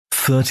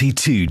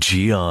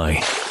32GI.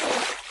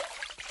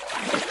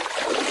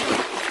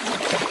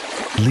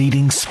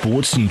 Leading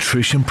sports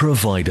nutrition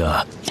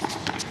provider.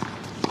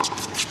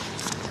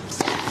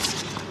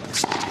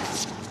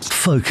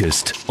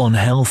 Focused on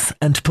health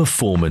and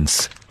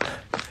performance.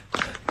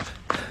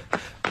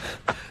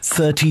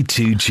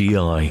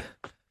 32GI.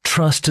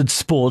 Trusted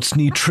sports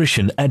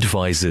nutrition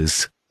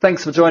advisors.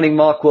 Thanks for joining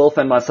Mark Wolf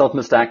and myself,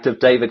 Mr. Active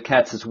David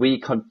Katz, as we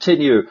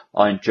continue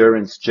our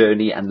endurance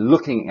journey and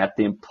looking at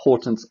the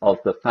importance of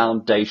the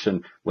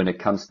foundation when it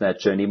comes to that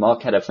journey.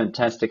 Mark had a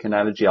fantastic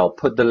analogy. I'll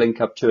put the link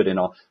up to it in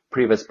our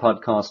previous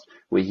podcast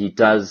where he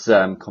does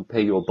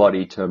compare your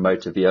body to a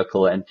motor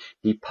vehicle, and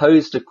he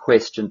posed a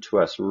question to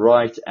us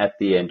right at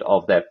the end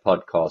of that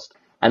podcast.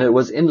 And it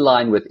was in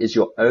line with, is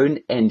your own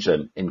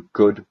engine in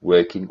good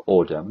working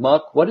order?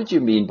 Mark, what did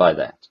you mean by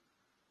that?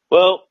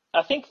 Well,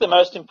 I think the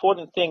most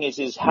important thing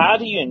is how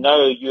do you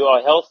know you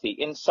are healthy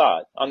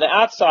inside? On the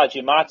outside,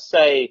 you might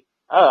say,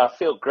 oh, I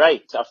feel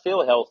great, I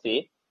feel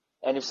healthy.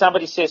 And if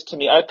somebody says to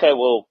me, okay,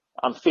 well,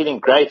 I'm feeling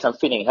great, I'm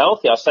feeling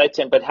healthy, I'll say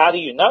to him, but how do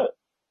you know?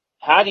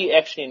 How do you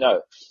actually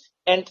know?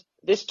 And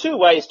there's two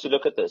ways to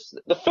look at this.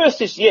 The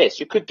first is, yes,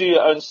 you could do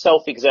your own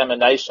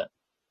self-examination.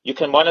 You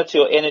can monitor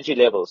your energy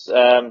levels.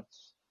 How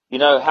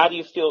do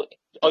you feel?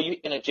 Are you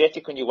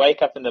energetic when you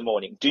wake up in the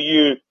morning? Do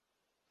you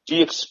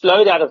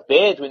explode out of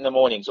bed in the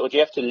mornings, or do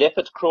you have to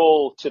leopard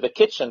crawl to the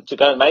kitchen to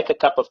go and make a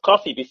cup of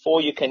coffee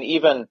before you can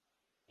even,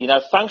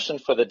 function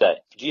for the day?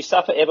 Do you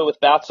suffer ever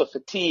with bouts of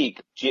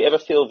fatigue? Do you ever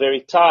feel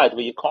very tired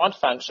where you can't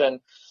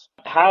function?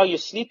 How are your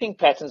sleeping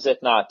patterns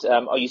at night?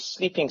 Are you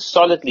sleeping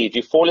solidly? Do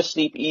you fall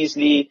asleep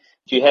easily?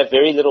 Do you have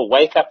very little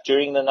wake up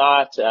during the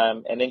night?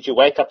 And then do you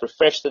wake up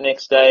refreshed the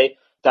next day?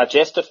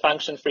 Digestive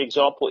function, for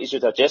example, is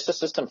your digestive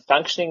system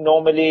functioning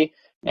normally?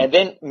 And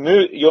then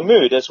your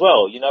mood as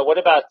well. What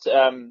about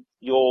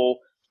your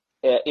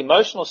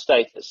emotional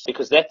status?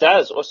 Because that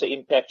does also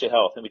impact your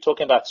health. And we're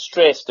talking about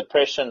stress,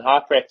 depression,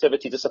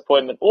 hyperactivity,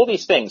 disappointment, all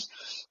these things.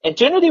 And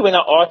generally when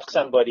I ask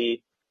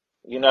somebody,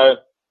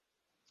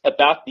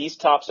 about these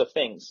types of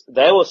things,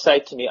 they will say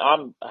to me,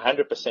 I'm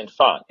 100%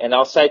 fine. And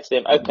I'll say to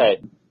them,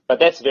 okay, but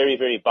that's very,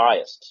 very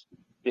biased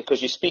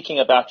because you're speaking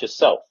about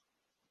yourself.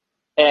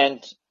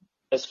 And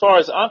as far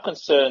as I'm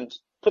concerned,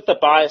 put the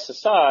bias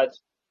aside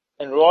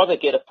and rather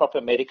get a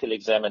proper medical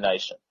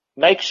examination.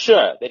 Make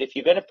sure that if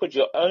you're going to put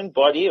your own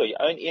body or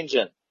your own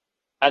engine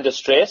under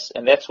stress,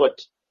 and that's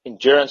what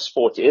endurance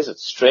sport is,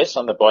 it's stress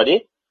on the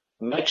body,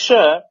 make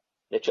sure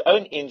that your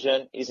own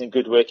engine is in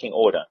good working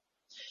order.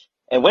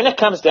 And when it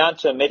comes down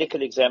to a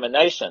medical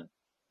examination,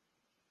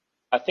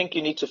 I think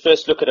you need to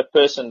first look at a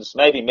person's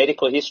maybe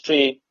medical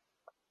history,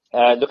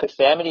 look at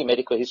family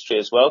medical history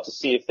as well to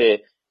see if there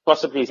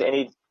possibly is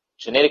any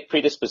genetic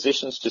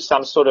predispositions to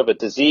some sort of a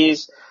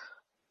disease,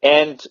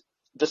 and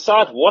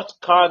decide what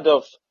kind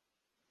of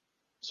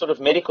sort of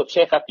medical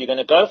checkup you're going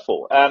to go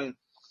for.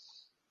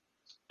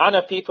 I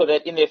know people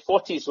that in their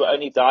 40s were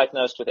only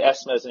diagnosed with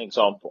asthma as an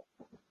example.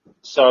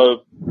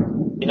 So,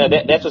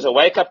 that was a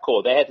wake-up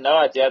call. They had no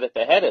idea that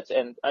they had it,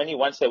 and only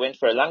once they went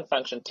for a lung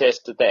function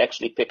test did they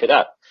actually pick it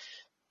up.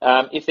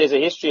 If there's a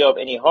history of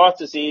any heart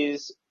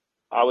disease,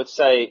 I would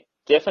say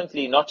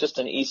definitely not just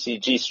an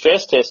ECG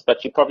stress test,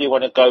 but you probably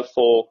want to go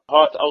for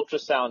heart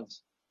ultrasound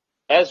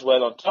as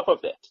well on top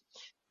of that.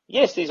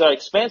 Yes, these are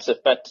expensive,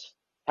 but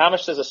how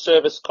much does a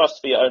service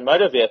cost for your own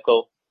motor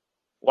vehicle?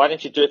 Why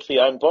don't you do it for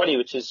your own body,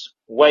 which is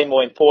way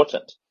more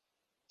important?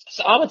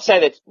 So I would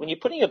say that when you're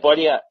putting your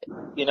body,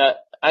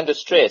 under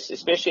stress,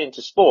 especially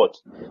into sport,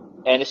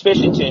 and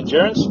especially into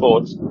endurance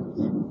sports,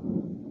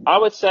 I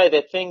would say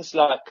that things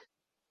like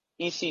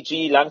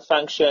ECG, lung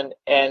function,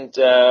 and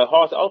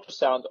heart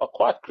ultrasound are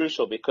quite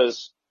crucial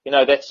because,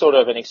 that's sort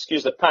of an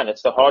excuse the pun.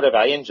 It's the heart of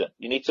our engine.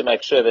 You need to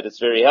make sure that it's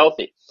very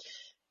healthy.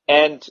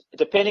 And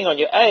depending on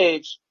your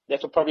age,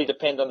 that will probably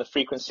depend on the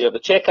frequency of the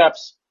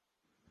checkups.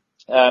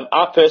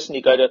 I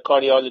personally go to a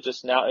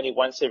cardiologist now only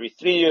once every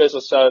 3 years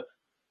or so,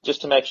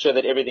 just to make sure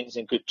that everything's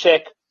in good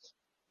check.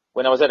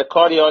 When I was at the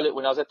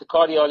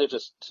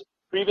cardiologist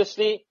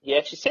previously, he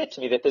actually said to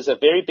me that there's a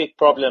very big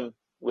problem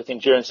with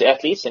endurance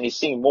athletes, and he's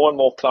seeing more and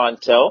more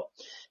clientele,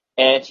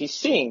 and he's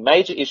seeing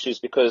major issues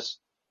because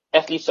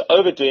athletes are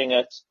overdoing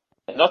it,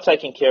 they're not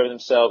taking care of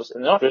themselves,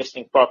 and they're not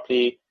resting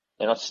properly,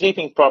 they're not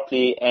sleeping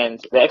properly,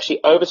 and they're actually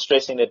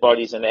overstressing their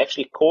bodies, and they're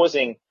actually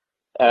causing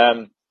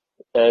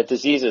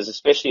diseases,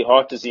 especially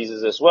heart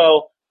diseases as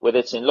well, whether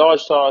it's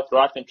enlarged heart,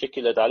 right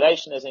ventricular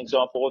dilation as an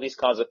example, all these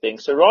kinds of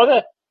things. So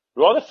rather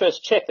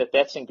first check that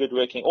that's in good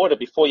working order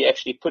before you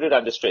actually put it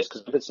under stress,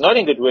 because if it's not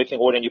in good working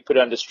order and you put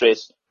it under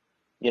stress,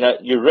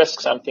 you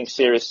risk something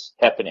serious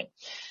happening.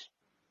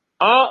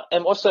 I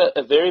am also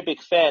a very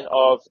big fan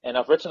of, and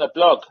I've written a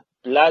blog,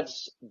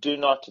 Bloods Do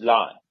Not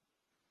Lie.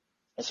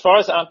 As far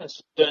as I'm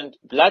concerned,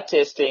 blood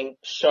testing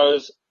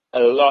shows a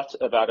lot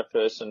about a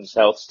person's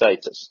health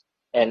status.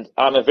 And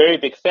I'm a very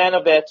big fan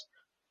of that.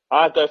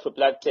 I go for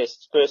blood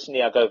tests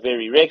personally. I go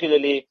very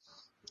regularly,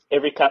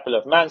 every couple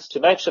of months, to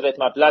make sure that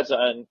my bloods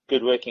are in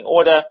good working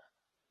order.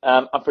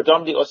 I'm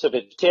predominantly also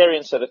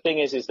vegetarian, so the thing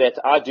is that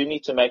I do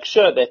need to make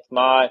sure that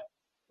my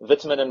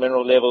vitamin and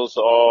mineral levels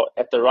are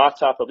at the right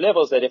type of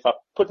levels, that if I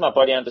put my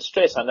body under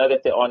stress, I know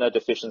that there are no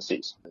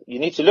deficiencies. You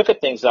need to look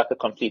at things like a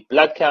complete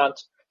blood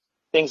count,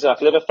 things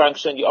like liver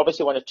function. You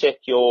obviously want to check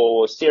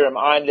your serum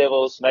iron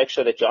levels, make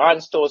sure that your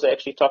iron stores are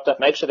actually topped up,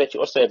 make sure that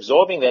you're also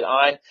absorbing that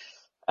iron.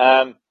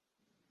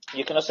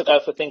 You can also go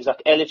for things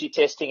like allergy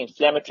testing,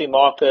 inflammatory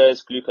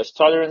markers, glucose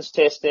tolerance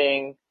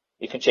testing.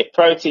 You can check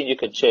protein, you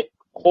can check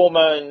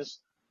hormones,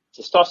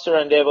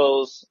 testosterone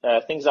levels,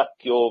 things like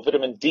your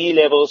vitamin D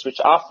levels,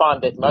 which I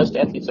find that most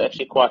athletes are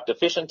actually quite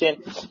deficient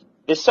in.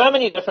 There's so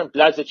many different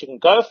bloods that you can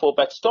go for,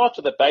 but start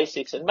with the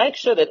basics and make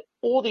sure that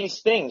all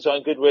these things are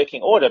in good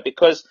working order,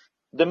 because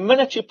the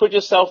minute you put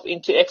yourself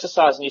into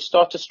exercise and you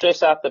start to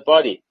stress out the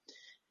body,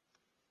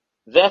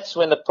 that's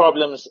when the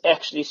problems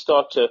actually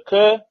start to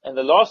occur. And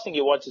the last thing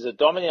you want is a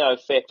domino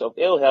effect of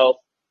ill health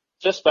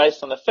just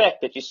based on the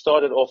fact that you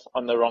started off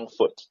on the wrong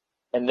foot.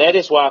 And that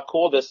is why I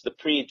call this the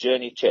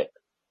pre-journey check.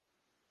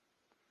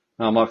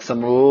 Now, Mark,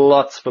 some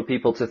lots for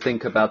people to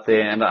think about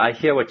there. And I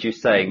hear what you're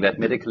saying, that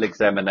medical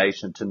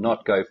examination, to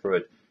not go for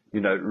it,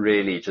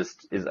 really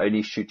just is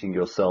only shooting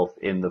yourself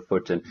in the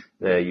foot. And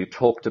you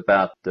talked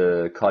about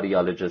the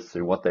cardiologists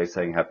and what they're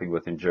saying happening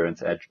with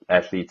endurance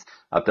athletes.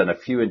 I've done a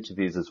few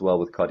interviews as well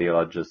with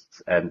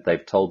cardiologists, and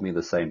they've told me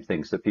the same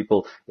thing. So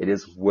people, it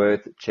is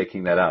worth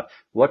checking that out.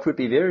 What would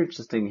be very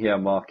interesting here,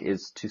 Mark,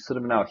 is to sort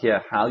of now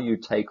hear how you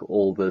take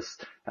all this,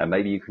 and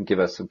maybe you can give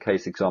us some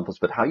case examples,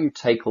 but how you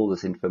take all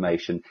this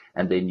information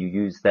and then you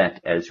use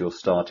that as your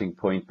starting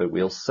point. But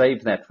we'll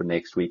save that for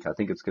next week. I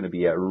think it's going to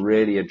be a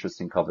really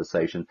interesting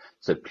conversation.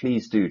 So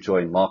please do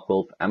join Mark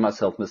Wolf and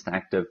myself, Mr.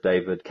 Active,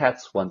 David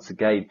Katz, once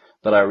again.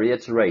 But I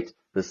reiterate,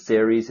 the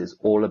series is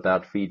all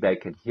about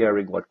feedback and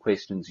hearing what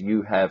questions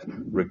you have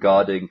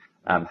regarding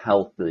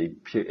health, the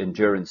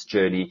endurance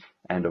journey,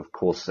 and of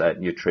course,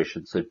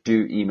 nutrition. So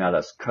do email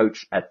us,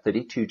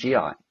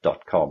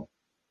 coach@32gi.com.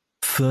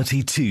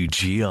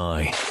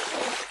 32GI.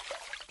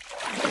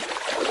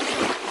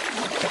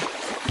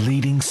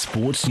 Leading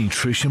sports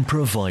nutrition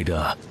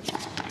provider.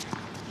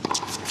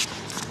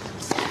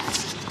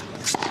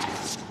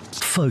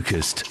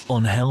 Focused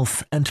on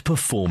health and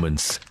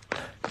performance.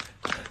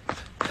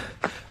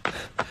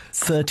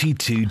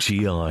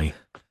 32GI.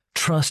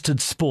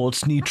 Trusted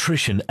sports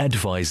nutrition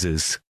advisors.